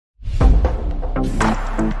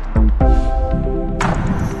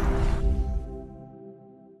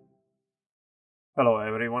Hello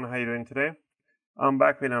everyone, how you doing today? I'm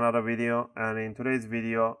back with another video, and in today's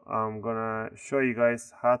video I'm gonna show you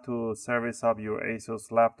guys how to service up your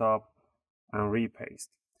Asus laptop and repaste.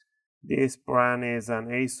 This brand is an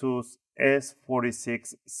Asus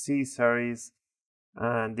S46C series,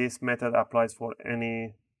 and this method applies for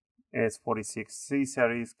any S46C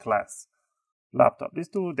series class laptop. They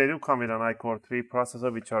do come with an iCore 3 processor,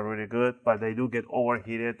 which are really good, but they do get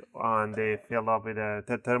overheated and they fill up with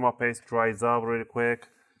the thermal paste dries up really quick.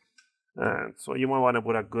 And so you might want to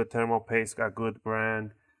put a good thermal paste, a good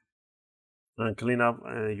brand, and clean up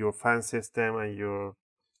your fan system and your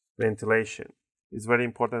ventilation. It's very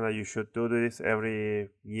important that you should do this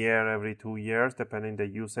every year, every 2 years, depending the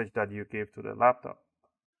usage that you give to the laptop.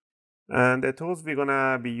 And the tools we're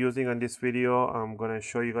gonna be using on this video, I'm gonna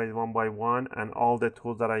show you guys one by one, and all the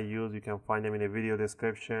tools that I use, you can find them in the video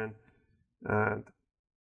description, and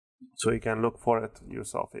so you can look for it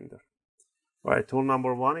yourself in there. All right, tool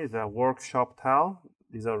number one is a workshop towel.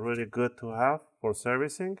 These are really good to have for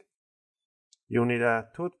servicing. You need a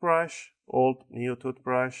toothbrush, old, new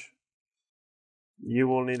toothbrush. You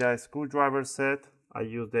will need a screwdriver set. I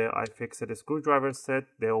use the UFIXTEK screwdriver set.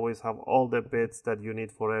 They always have all the bits that you need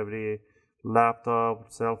for every laptop,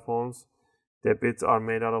 cell phones. The bits are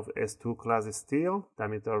made out of S2 class steel. That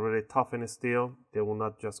means they're really tough in steel. They will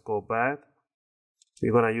not just go bad.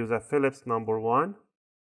 We're gonna use a Phillips number 1.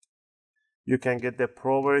 You can get the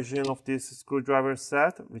pro version of this screwdriver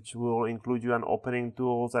set, which will include you an opening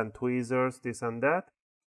tools and tweezers, this and that.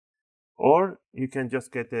 Or you can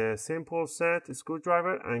just get a simple set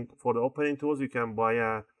screwdriver, and for the opening tools you can buy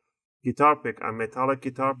a guitar pick, a metallic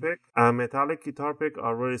guitar pick. A metallic guitar pick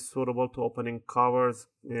are really suitable to opening covers,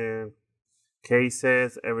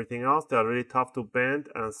 cases, everything else. They are really tough to bend,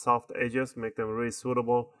 and soft edges make them really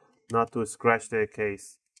suitable not to scratch the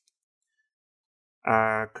case.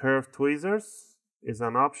 Curved tweezers is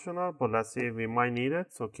an optional, but let's see if we might need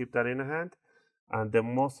it, so keep that in hand. And the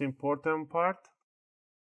most important part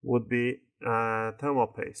would be thermal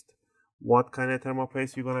paste. What kind of thermal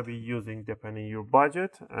paste you're gonna be using depending your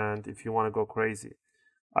budget and if you want to go crazy.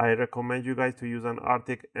 I recommend you guys to use an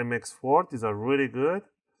Arctic MX4. These are really good.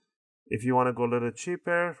 If you want to go a little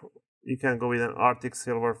cheaper, you can go with an Arctic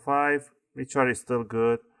Silver 5, which are still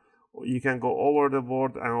good. You can go over the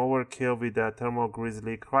board and overkill with the Thermal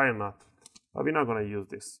Grizzly Cryonaut, but we're not gonna use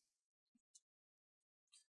this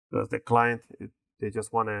because the client, they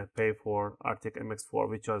just want to pay for Arctic MX4,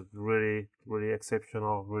 which is really, really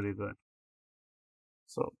exceptional, really good.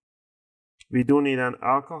 So we do need an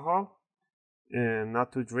alcohol,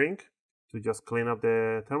 not to drink, to just clean up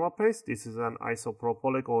the thermal paste. This is an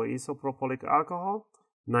isopropylic or isopropylic alcohol,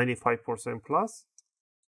 95% plus.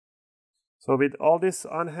 So with all this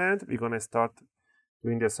on hand, we're going to start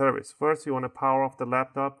doing the service. First, you want to power off the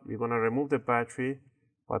laptop. We're going to remove the battery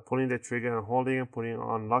by pulling the trigger and holding and putting it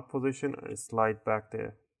on lock position and slide back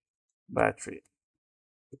the battery.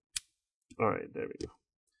 All right, there we go.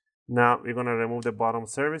 Now we're going to remove the bottom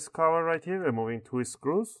service cover right here, removing 2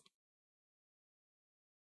 screws.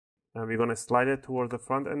 And we're going to slide it towards the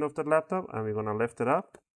front end of the laptop, and we're going to lift it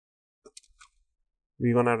up.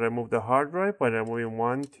 We're going to remove the hard drive by removing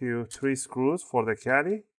 1, 2, 3 screws for the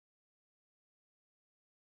caddy.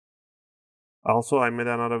 Also, I made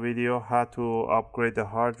another video how to upgrade the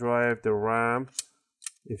hard drive, the RAM,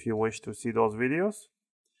 if you wish to see those videos.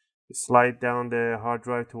 Slide down the hard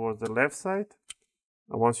drive towards the left side.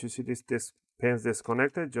 And once you see this pins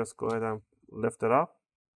disconnected, just go ahead and lift it up.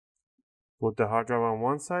 Put the hard drive on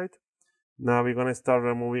one side. Now we're going to start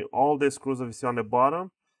removing all the screws that you see on the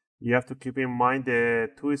bottom. You have to keep in mind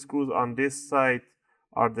the 2 screws on this side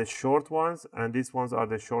are the short ones, and these ones are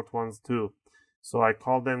the short ones too. So I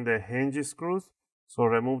call them the hinge screws. So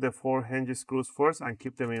remove the 4 hinge screws first and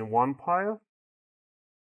keep them in one pile.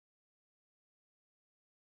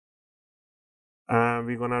 And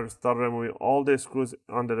we're gonna start removing all the screws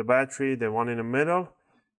under the battery, the one in the middle,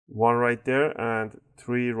 1 right there, and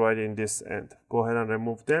 3 right in this end. Go ahead and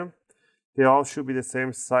remove them. They all should be the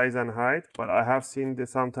same size and height, but I have seen that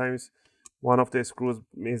sometimes one of the screws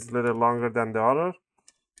is a little longer than the other.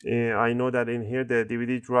 I know that in here the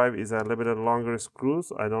DVD drive is a little bit longer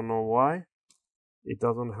screws. I don't know why. It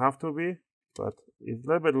doesn't have to be, but it's a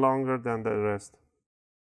little bit longer than the rest.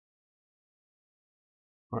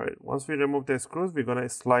 All right, once we remove the screws, we're gonna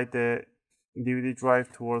slide the DVD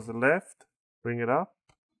drive towards the left, bring it up.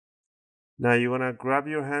 Now you wanna grab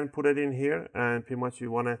your hand, put it in here, and pretty much you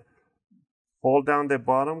wanna hold down the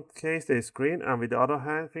bottom case, the screen, and with the other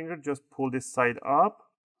hand finger, just pull this side up.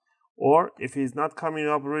 Or if it's not coming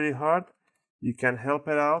up really hard, you can help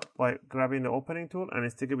it out by grabbing the opening tool and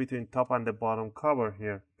stick it between top and the bottom cover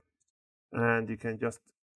here. And you can just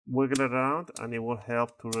wiggle it around and it will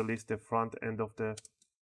help to release the front end of the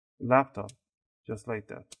laptop, just like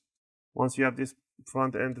that. Once you have this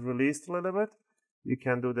front end released a little bit, you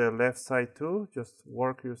can do the left side too. Just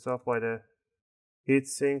work yourself by the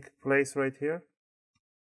heatsink place right here,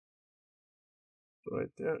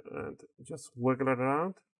 right there, and just wiggle it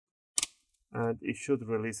around and it should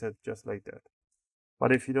release it just like that.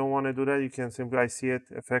 But if you don't want to do that, you can simply, I see it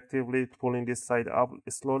effectively pulling this side up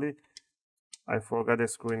slowly. I forgot the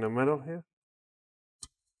screw in the middle here,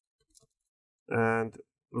 and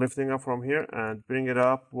lifting up from here and bring it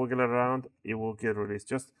up, wiggle it around, it will get released.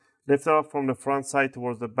 Just lift it up from the front side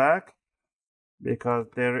towards the back, because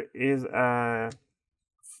there is a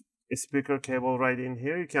speaker cable right in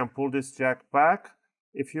here. You can pull this jack back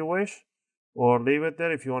if you wish, or leave it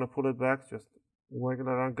there. If you want to pull it back, just wiggle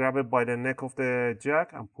it around, grab it by the neck of the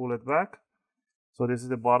jack and pull it back. So this is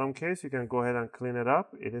the bottom case. You can go ahead and clean it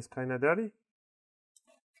up. It is kind of dirty.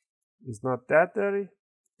 It's not that dirty.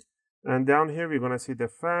 And down here we're going to see the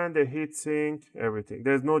fan, the heatsink, everything.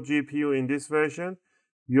 There's no GPU in this version.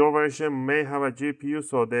 Your version may have a GPU,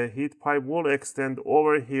 so the heat pipe will extend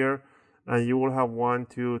over here and you will have 1,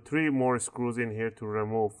 2, 3 more screws in here to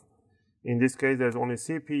remove. In this case, there's only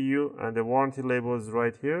CPU and the warranty label is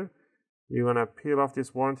right here. You're going to peel off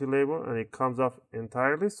this warranty label and it comes off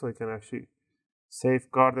entirely, so you can actually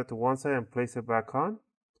safeguard it to one side and place it back on.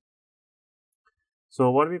 So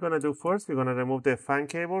what we're going to do first, we're going to remove the fan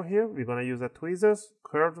cable here. We're going to use the tweezers,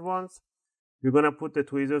 curved ones. We're going to put the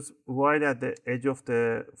tweezers right at the edge of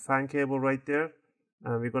the fan cable right there.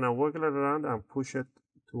 And we're going to wiggle it around and push it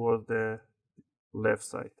towards the left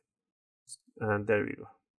side. And there we go.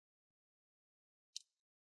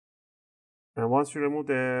 And once you remove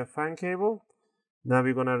the fan cable, now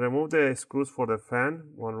we're going to remove the screws for the fan.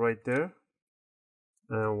 One right there.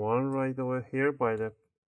 And one right over here by the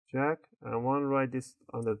jack, and one right this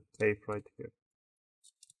on the tape right here.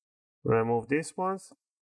 Remove these ones.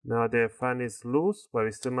 Now the fan is loose, but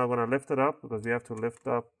we're still not going to lift it up because we have to lift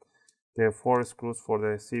up the 4 screws for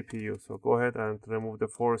the CPU. So go ahead and remove the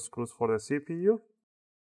 4 screws for the CPU.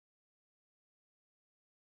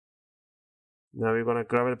 Now we're going to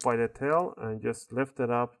grab it by the tail and just lift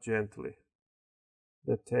it up gently.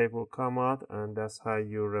 The tape will come out, and that's how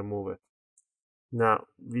you remove it. Now,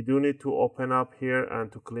 we do need to open up here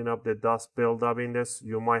and to clean up the dust buildup in this.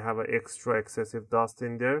 You might have an extra excessive dust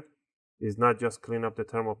in there. It's not just clean up the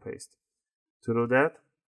thermal paste. To do that,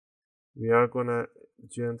 we are going to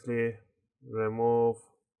gently remove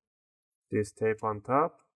this tape on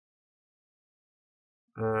top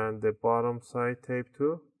and the bottom side tape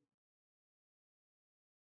too.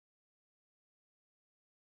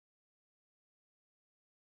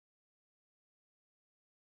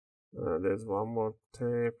 There's one more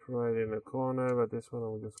tape right in the corner, but this one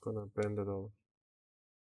I'm just gonna bend it over.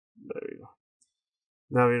 There we go.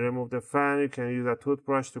 Now we remove the fan. You can use a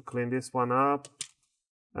toothbrush to clean this one up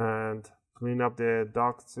and clean up the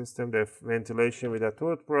duct system, the ventilation with a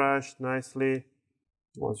toothbrush nicely.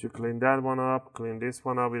 Once you clean that one up, clean this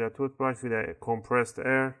one up with a toothbrush with a compressed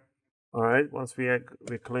air. Alright, once we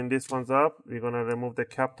clean these ones up, we're gonna remove the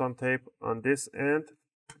Kapton tape on this end.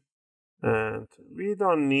 And we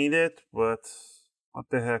don't need it, but what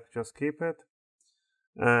the heck, just keep it.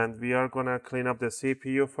 And we are gonna clean up the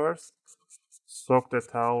CPU first. Soak the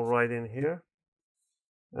towel right in here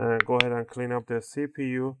and go ahead and clean up the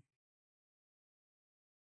CPU.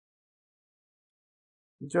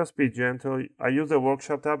 Just be gentle. I use the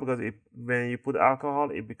workshop towel because when you put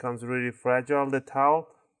alcohol, it becomes really fragile, the towel,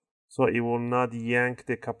 so it will not yank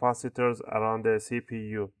the capacitors around the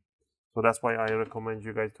CPU. So that's why I recommend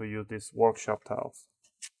you guys to use these workshop towels,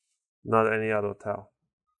 not any other towel.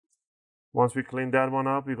 Once we clean that one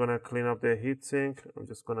up, we're going to clean up the heatsink. I'm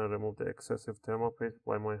just going to remove the excessive thermal paste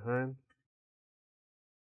by my hand.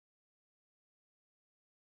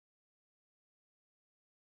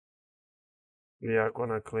 We are going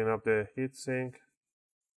to clean up the heatsink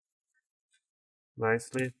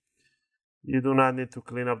nicely. You do not need to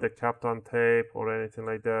clean up the Kapton tape or anything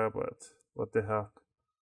like that, but what the heck.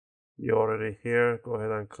 You're already here. Go ahead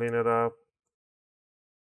and clean it up.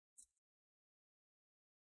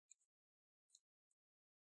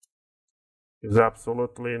 It's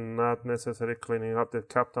absolutely not necessary cleaning up the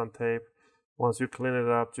Kapton tape. Once you clean it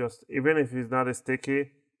up, just even if it's not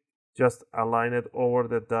sticky, just align it over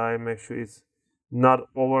the die. Make sure it's not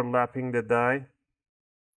overlapping the die.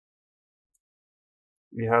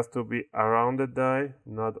 It has to be around the die,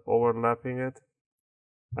 not overlapping it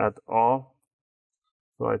at all.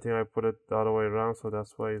 So I think I put it the other way around, so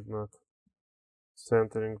that's why it's not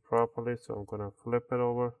centering properly, so I'm gonna flip it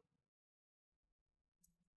over,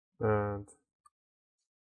 and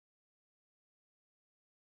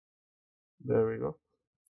there we go.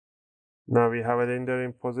 Now we have it in there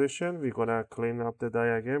in position. We're gonna clean up the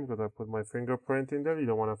die again because I put my fingerprint in there. You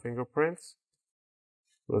don't want fingerprints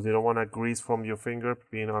because you don't want grease from your finger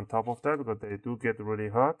being on top of that, because they do get really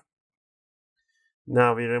hot.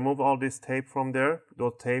 Now we remove all this tape from there.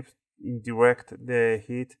 Those tapes direct the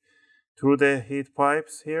heat through the heat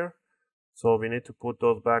pipes here, so we need to put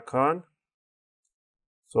those back on.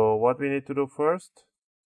 So what we need to do first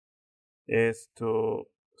is to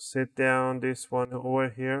sit down this one over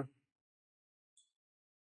here.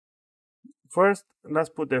 First, let's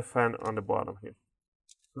put the fan on the bottom here.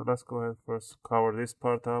 So let's go ahead first cover this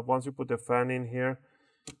part up. Once you put the fan in here,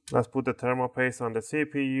 let's put the thermopaste on the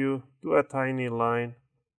CPU. Do a tiny line,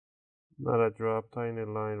 not a drop, tiny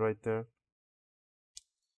line right there.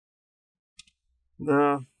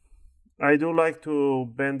 Now, I do like to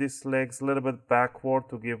bend these legs a little bit backward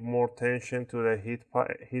to give more tension to the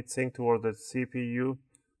heat sink toward the CPU.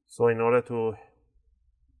 So in order to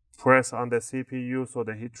press on the CPU so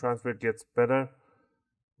the heat transfer gets better,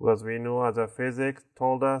 because we know as a physics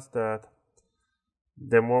told us that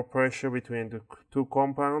the more pressure between the two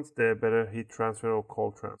compounds, the better heat transfer or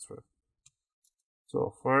cold transfer.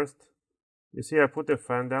 So first, you see I put the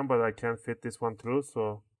fan down, but I can't fit this one through,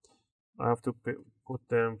 so I have to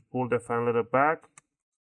pull the fan a little back,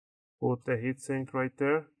 put the heat sink right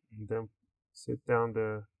there, and then sit down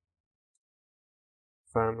the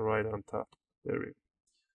fan right on top. There we go.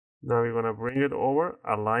 Now we're gonna bring it over,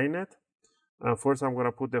 align it, and first I'm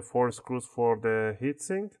gonna put the 4 screws for the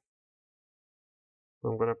heatsink.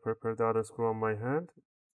 I'm gonna prepare the other screw on my hand,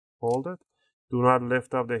 hold it. Do not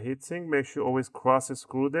lift up the heatsink. Make sure you always cross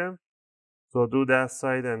screw them. So do that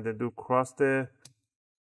side and then do cross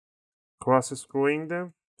screwing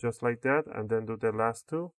them just like that, and then do the last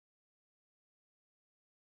two.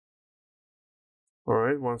 All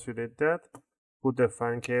right, once you did that, put the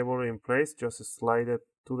fan cable in place, just slide it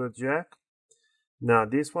to the jack. Now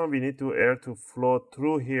this one we need to air to flow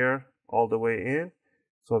through here all the way in,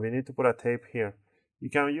 so we need to put a tape here. You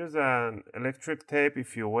can use an electric tape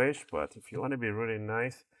if you wish, but if you want to be really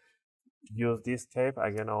nice, use this tape.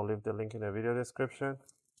 Again, I'll leave the link in the video description.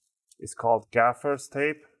 It's called gaffer's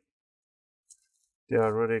tape. They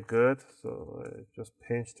are really good, so I just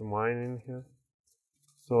pinched mine in here.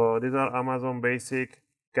 So these are Amazon basic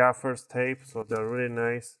gaffer's tape, so they're really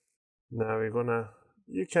nice. Now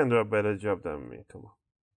you can do a better job than me, come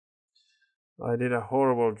on. I did a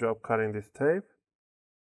horrible job cutting this tape.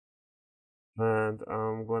 And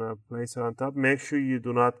I'm gonna place it on top. Make sure you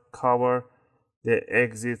do not cover the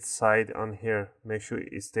exit side on here. Make sure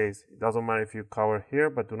it stays. It doesn't matter if you cover here,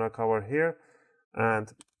 but do not cover here.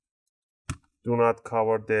 And do not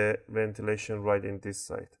cover the ventilation right in this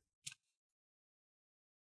side.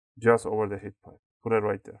 Just over the heat pipe. Put it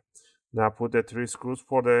right there. Now put the 3 screws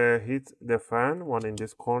for the fan, one in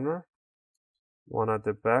this corner, one at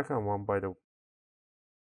the back, and one by the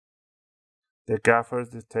gaffers.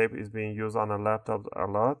 This tape is being used on a laptop a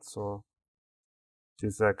lot, so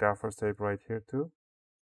this is a gaffer's tape right here too.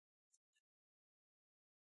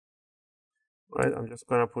 Right, I'm just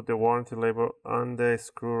gonna put the warranty label on the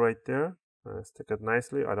screw right there and stick it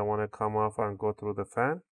nicely. I don't want to come off and go through the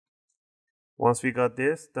fan. Once we got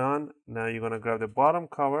this done, now you're gonna grab the bottom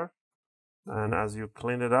cover, and as you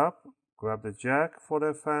clean it up, grab the jack for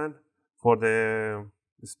the fan, for the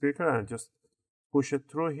speaker, and just push it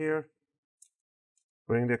through here.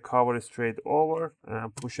 Bring the cover straight over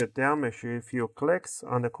and push it down. Make sure you feel clicks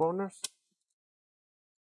on the corners.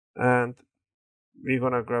 And we're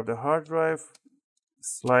gonna grab the hard drive,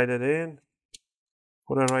 slide it in,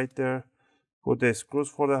 put it right there. Put the screws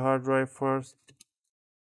for the hard drive first.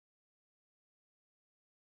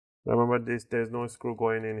 Remember this, there's no screw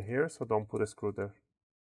going in here, so don't put a screw there.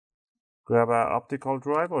 Grab an optical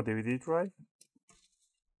drive or DVD drive.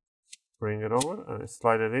 Bring it over and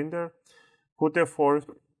slide it in there. Put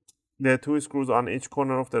the 2 screws on each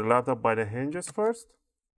corner of the laptop by the hinges first.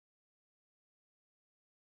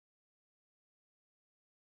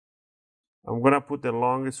 I'm gonna put the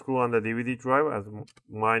longest screw on the DVD drive, as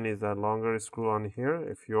mine is a longer screw on here.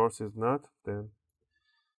 If yours is not, then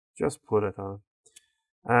just put it on.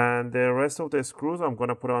 And the rest of the screws I'm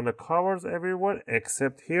gonna put on the covers everywhere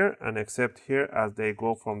except here and except here, as they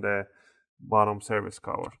go from the bottom service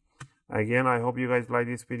cover. Again, I hope you guys like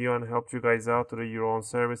this video and helped you guys out to do your own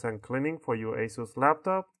service and cleaning for your Asus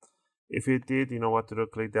laptop. If it did, you know what to do.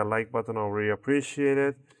 Click that like button. I really appreciate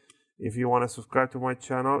it. If you want to subscribe to my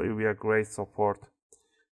channel, it will be a great support.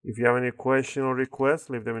 If you have any question or request,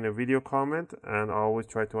 leave them in a video comment, and I always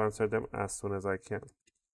try to answer them as soon as I can.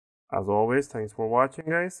 As always, thanks for watching,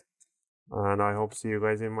 guys, and I hope to see you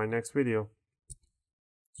guys in my next video.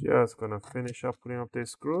 Just gonna finish up putting up the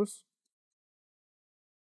screws.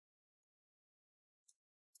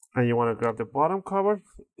 And you want to grab the bottom cover,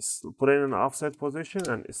 put it in an offset position,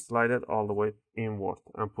 and slide it all the way inward,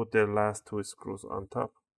 and put the last 2 screws on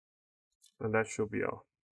top. And that should be all.